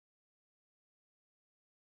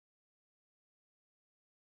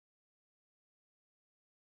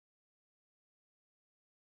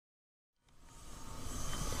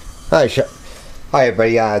Hi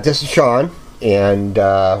everybody, this is Sean, and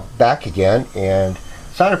back again. And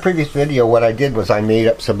so in a previous video, what I did was I made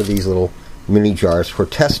up some of these little mini jars for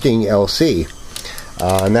testing LC,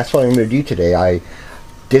 and that's what I'm going to do today. I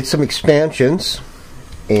did some expansions,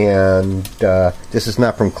 and this is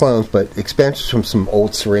not from clones, but expansions from some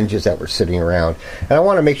old syringes that were sitting around, and I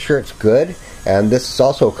want to make sure it's good. And this is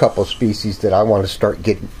also a couple of species that I want to start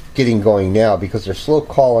getting going now, because they're slow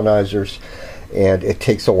colonizers and it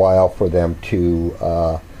takes a while for them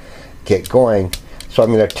to get going. So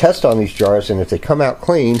I'm going to test on these jars, and if they come out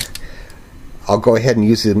clean, I'll go ahead and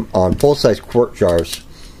use them on full-size quart jars.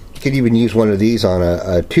 You could even use one of these on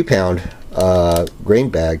a 2-pound grain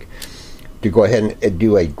bag to go ahead and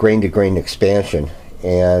do a grain-to-grain expansion.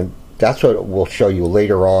 And that's what we'll show you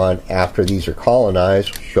later on after these are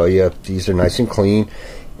colonized. Show you if these are nice and clean,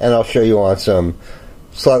 and I'll show you on some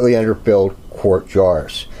slightly underfilled quart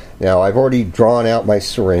jars. Now, I've already drawn out my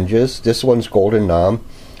syringes. This one's Golden Nom,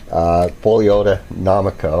 Foliota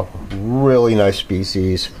Namico. Really nice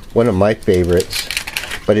species, one of my favorites,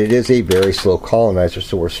 but it is a very slow colonizer,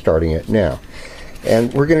 so we're starting it now.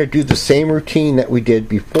 And we're going to do the same routine that we did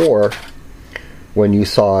before when you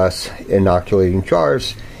saw us inoculating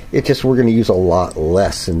jars. It's just we're going to use a lot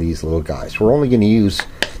less in these little guys. We're only going to use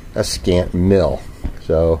a scant mil.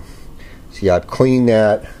 So, see, I've cleaned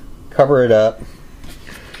that, cover it up.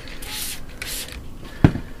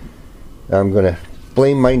 I'm going to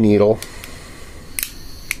flame my needle.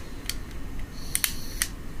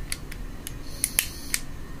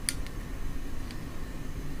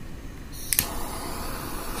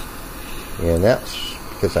 And that's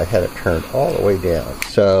because I had it turned all the way down.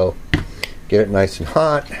 So get it nice and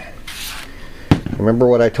hot. Remember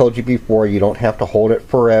what I told you before, you don't have to hold it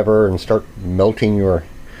forever and start melting your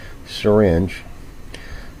syringe.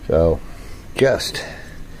 So just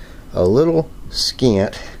a little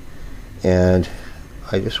scant. And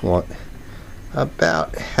I just want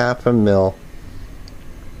about ½ mil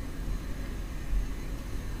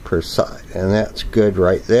per side, and that's good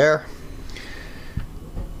right there.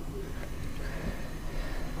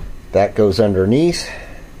 That goes underneath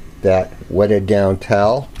that wetted down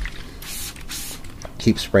towel.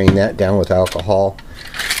 Keep spraying that down with alcohol,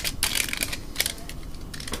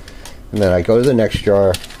 and then I go to the next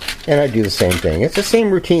jar and I do the same thing. It's the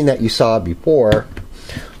same routine that you saw before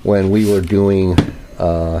when we were doing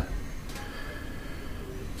the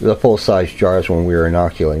full-size jars when we were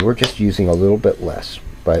inoculating. We're just using a little bit less,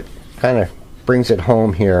 but kind of brings it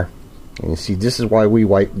home here. And you see, this is why we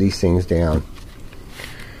wipe these things down,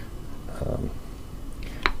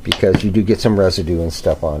 because you do get some residue and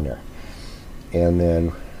stuff on there. And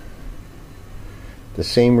then the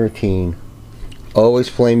same routine. Always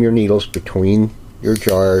flame your needles between your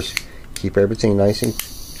jars. Keep everything nice and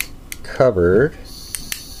covered.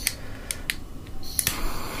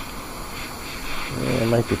 It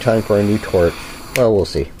might be time for a new torch. Well, we'll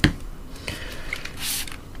see.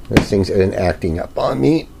 This thing's been acting up on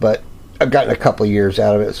me, but I've gotten a couple of years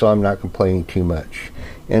out of it, so I'm not complaining too much.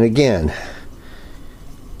 And again,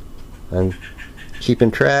 I'm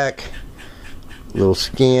keeping track. A little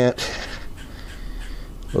scant,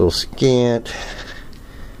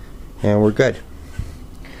 and we're good.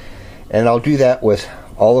 And I'll do that with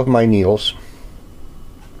all of my needles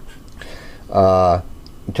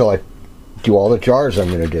until I do all the jars I'm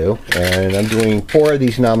going to do. And I'm doing 4 of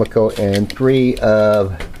these Namico and 3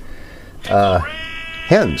 of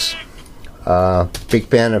hens. Big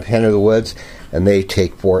fan of Hen of the Woods, and they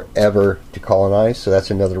take forever to colonize, so that's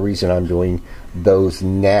another reason I'm doing those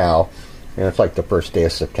now. And it's like the first day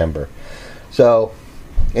of September. So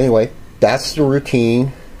anyway, that's the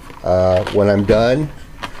routine. When I'm done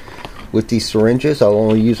with these syringes, I'll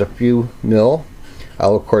only use a few mil.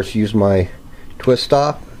 I'll of course use my twist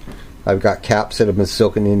off. I've got caps that have been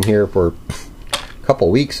soaking in here for a couple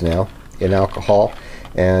weeks now in alcohol,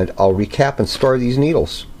 and I'll recap and store these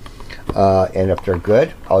needles. And if they're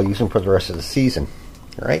good, I'll use them for the rest of the season.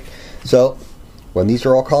 Alright, so when these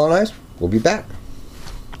are all colonized, we'll be back.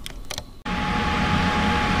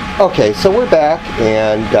 Okay, so we're back,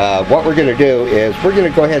 and what we're going to do is we're going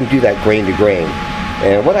to go ahead and do that grain to grain.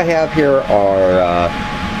 And what I have here are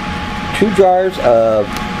 2 jars of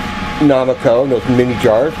Namico, those mini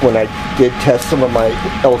jars, when I did test some of my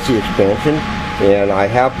LC expansion, and I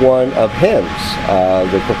have one of hens,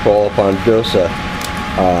 the Cocola Pondosa,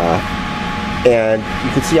 and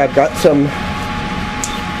you can see I've got some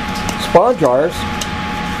spawn jars.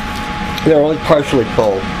 They're only partially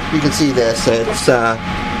full. You can see this. It's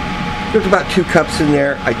there's about 2 cups in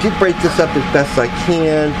there. I did break this up as best I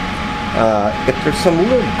can. If there's some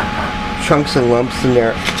little chunks and lumps in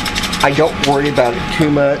there, I don't worry about it too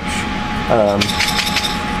much.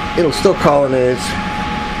 It'll still colonize.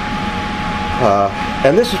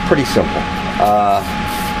 And this is pretty simple.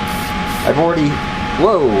 I've already,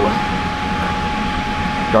 whoa,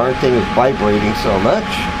 darn thing is vibrating so much,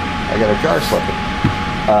 I got a jar slipping.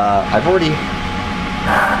 I've already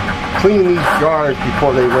cleaned these jars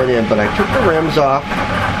before they went in, but I took the rims off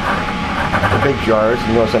the big jars,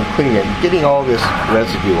 and notice I'm cleaning it and getting all this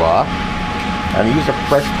residue off. And I use a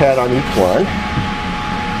fresh pad on each one.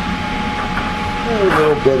 A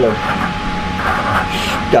little bit of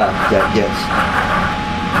stuff that gets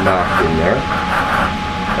knocked in there.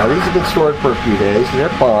 Now these have been stored for a few days, and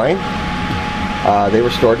they're fine. They were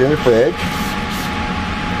stored in the fridge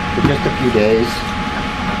for just a few days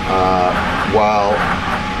while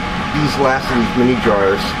these last of these mini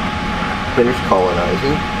jars finish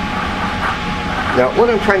colonizing. Now what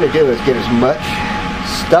I'm trying to do is get as much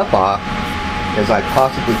stuff off as I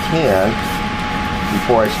possibly can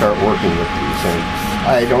before I start working with these. And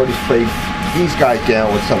I had already sprayed these guys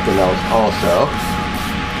down with something else also,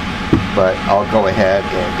 but I'll go ahead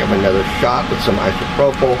and give them another shot with some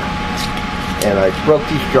isopropyl. And I broke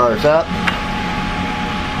these jars up.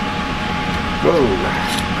 Whoa,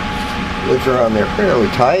 lids are on there fairly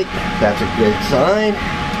tight. That's a good sign.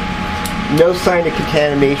 No sign of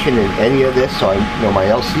contamination in any of this, so I know my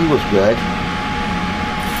LC was good.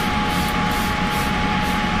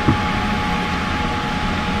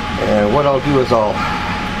 And what I'll do is I'll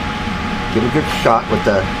give a good shot with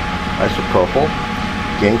the isopropyl.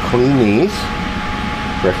 Again, clean these.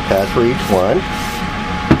 Fresh pad for each one.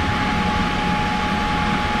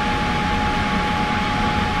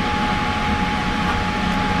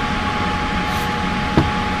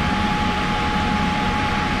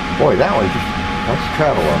 Boy, that one just wants to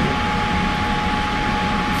travel on me.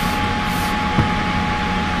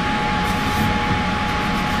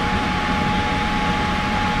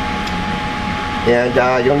 And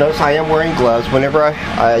you'll notice I am wearing gloves. Whenever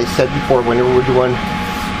I said before, whenever we're doing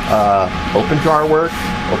open jar work,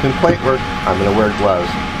 open plate work, I'm going to wear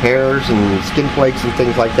gloves. Hairs and skin flakes and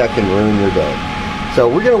things like that can ruin your day. So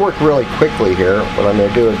we're going to work really quickly here. What I'm going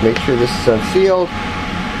to do is make sure this is unsealed,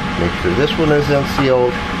 make sure this one is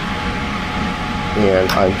unsealed, and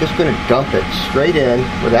I'm just going to dump it straight in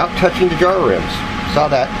without touching the jar rims. Saw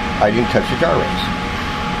that? I didn't touch the jar rims.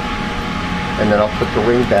 And then I'll put the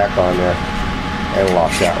ring back on there and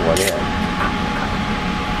lock that one in.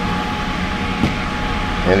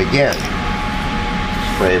 And again,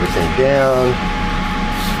 spray everything down.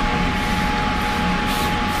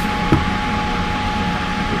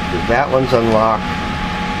 Make sure that one's unlocked.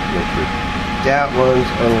 Make sure that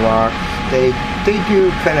one's unlocked. They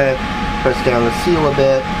do kind of press down the seal a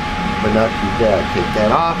bit, but not too bad. Take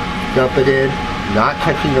that off, dump it in, not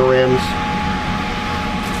touching the rims.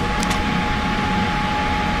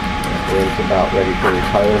 That rim's about ready for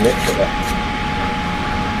retirement today.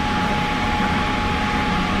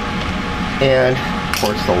 And of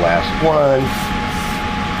course the last one.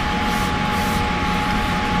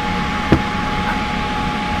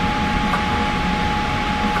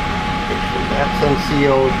 Make sure that's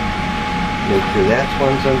unsealed. Make sure that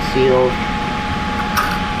one's unsealed.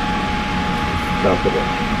 Dump it in.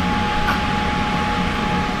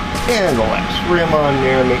 And the last rim on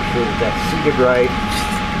there, make sure that that's seated right.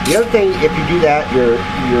 The other thing, if you do that, you're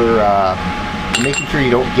making sure you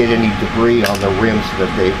don't get any debris on the rims so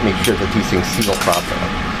that they make sure that these things seal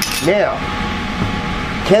properly. Now,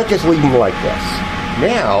 can't just leave them like this.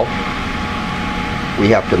 Now,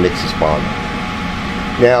 we have to mix this bond.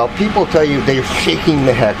 Now, people tell you they're shaking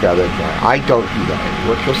the heck out of it. I don't do that.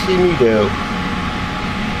 What you'll see me do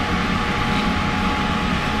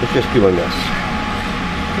is just doing this.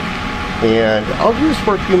 And I'll do this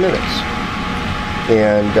for a few minutes.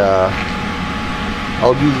 And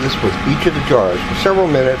I'll do this with each of the jars. For several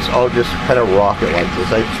minutes, I'll just kind of rock it like this.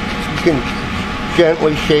 You can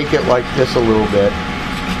gently shake it like this a little bit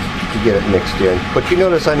to get it mixed in. But you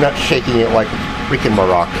notice I'm not shaking it like freaking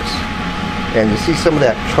maracas. And you see some of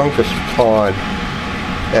that chunk of spawn,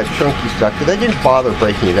 that chunky stuff, because I didn't bother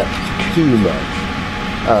breaking it up too much.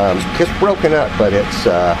 It's broken up, but it's,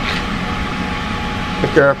 but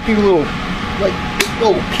there are a few little, like,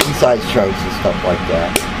 little pea-sized chunks and stuff like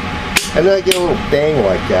that. And then I get a little bang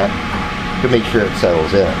like that to make sure it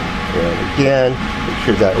settles in. And again, make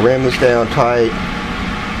sure that rim is down tight.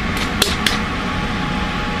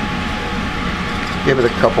 Give it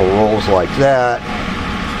a couple rolls like that.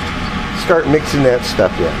 Start mixing that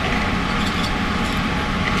stuff in.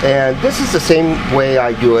 And this is the same way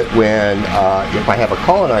I do it when if I have a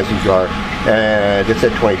colonizing jar and it's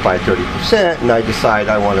at 25-30% and I decide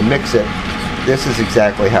I want to mix it this is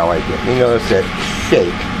exactly how I do it. You notice that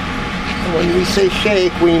shake. And when we say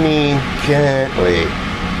shake, we mean gently.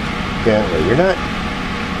 Gently. You're not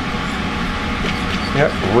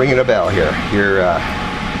ringing a bell here. You're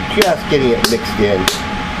just getting it mixed in.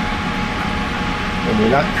 And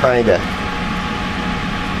you're not trying to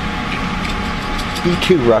be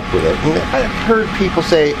too rough with it. And I've heard people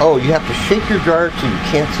say, oh, you have to shake your jar so you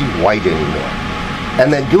can't see white anymore.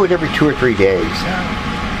 And then do it every 2 or 3 days.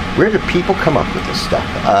 Where do people come up with this stuff?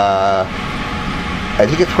 I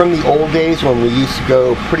think it's from the old days when we used to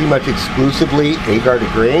go pretty much exclusively agar to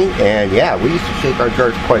grain. And yeah, we used to shake our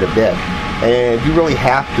jars quite a bit. And you really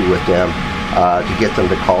have to with them to get them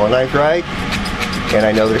to colonize right. And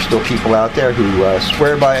I know there's still people out there who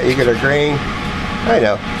swear by agar to grain. I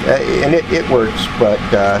know, and it works, but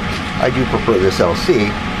I do prefer this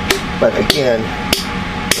LC. But again,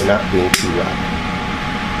 we're not being too rough.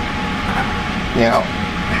 Now,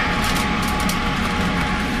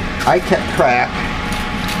 I kept track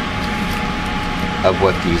of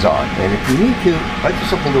what these are, and if you need to, write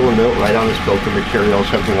yourself a little note right on this filter material,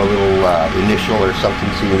 something a little initial or something,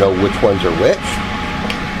 so you know which ones are which.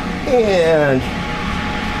 And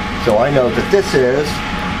so I know that this is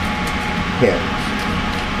pins.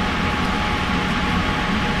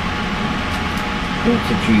 It's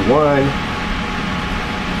a G1,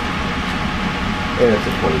 and it's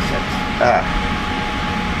a 26.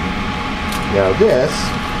 Now this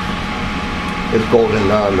is golden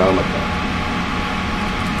non-nomica.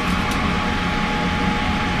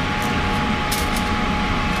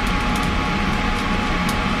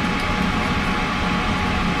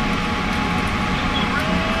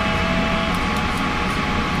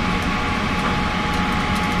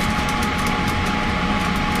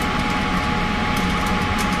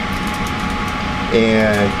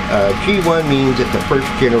 And G1 means it's the first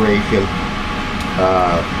generation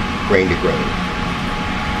grain to grain.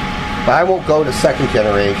 But I won't go to second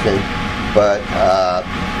generation, but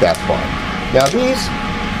that's fine. Now these,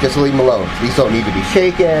 just leave them alone. These don't need to be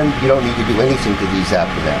shaken. You don't need to do anything to these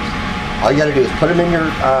after that. All you got to do is put them in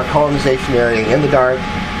your colonization area in the dark,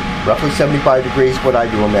 roughly 75 degrees, what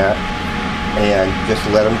I do them at, and just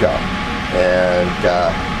let them go. And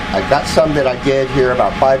I've got some that I did here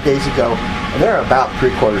about 5 days ago, and they're about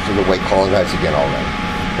 3/4 of the way colonized again already.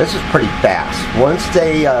 This is pretty fast. Once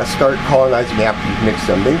they start colonizing after you've mixed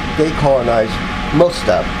them, they colonize, most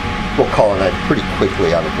stuff will colonize pretty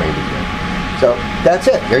quickly on a grain to grain. So that's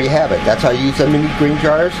it. There you have it. That's how you use the mini grain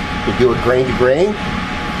jars to do a grain to grain.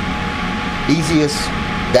 Easy as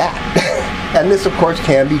that. And this, of course,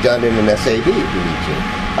 can be done in an SAB if you need to.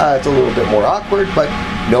 It's a little bit more awkward, but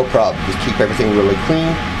no problem. Just keep everything really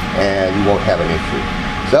clean, and you won't have an issue.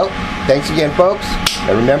 So, thanks again, folks.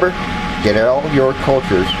 And remember, get all of your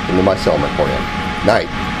cultures in the Mycelium Emporium. Night.